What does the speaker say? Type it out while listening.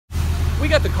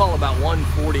got the call about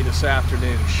 1:40 this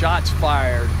afternoon. Shots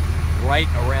fired right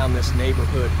around this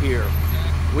neighborhood here.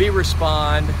 We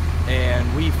respond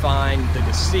and we find the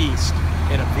deceased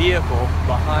in a vehicle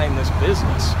behind this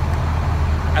business.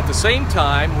 At the same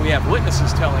time, we have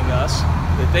witnesses telling us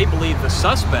that they believe the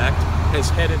suspect has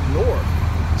headed north.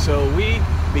 So we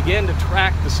begin to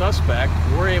track the suspect.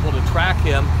 We're able to track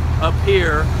him up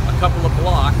here a couple of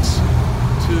blocks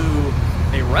to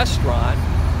a restaurant,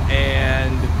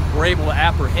 and we're able to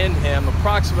apprehend him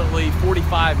approximately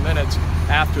 45 minutes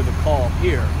after the call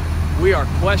here. We are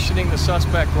questioning the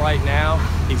suspect right now.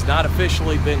 He's not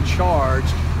officially been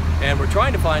charged, and we're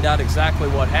trying to find out exactly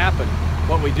what happened.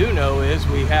 What we do know is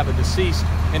we have a deceased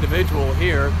individual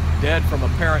here, dead from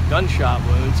apparent gunshot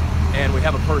wounds, and we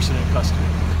have a person in custody.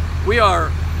 We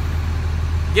are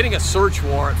getting a search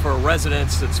warrant for a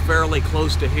residence that's fairly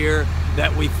close to here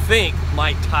that we think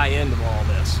might tie into all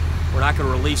this. We're not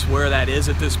going to release where that is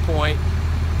at this point,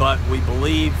 but we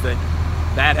believe that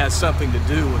that has something to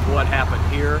do with what happened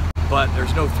here. But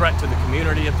there's no threat to the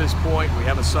community at this point. We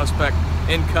have a suspect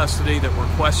in custody that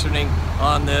we're questioning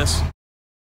on this.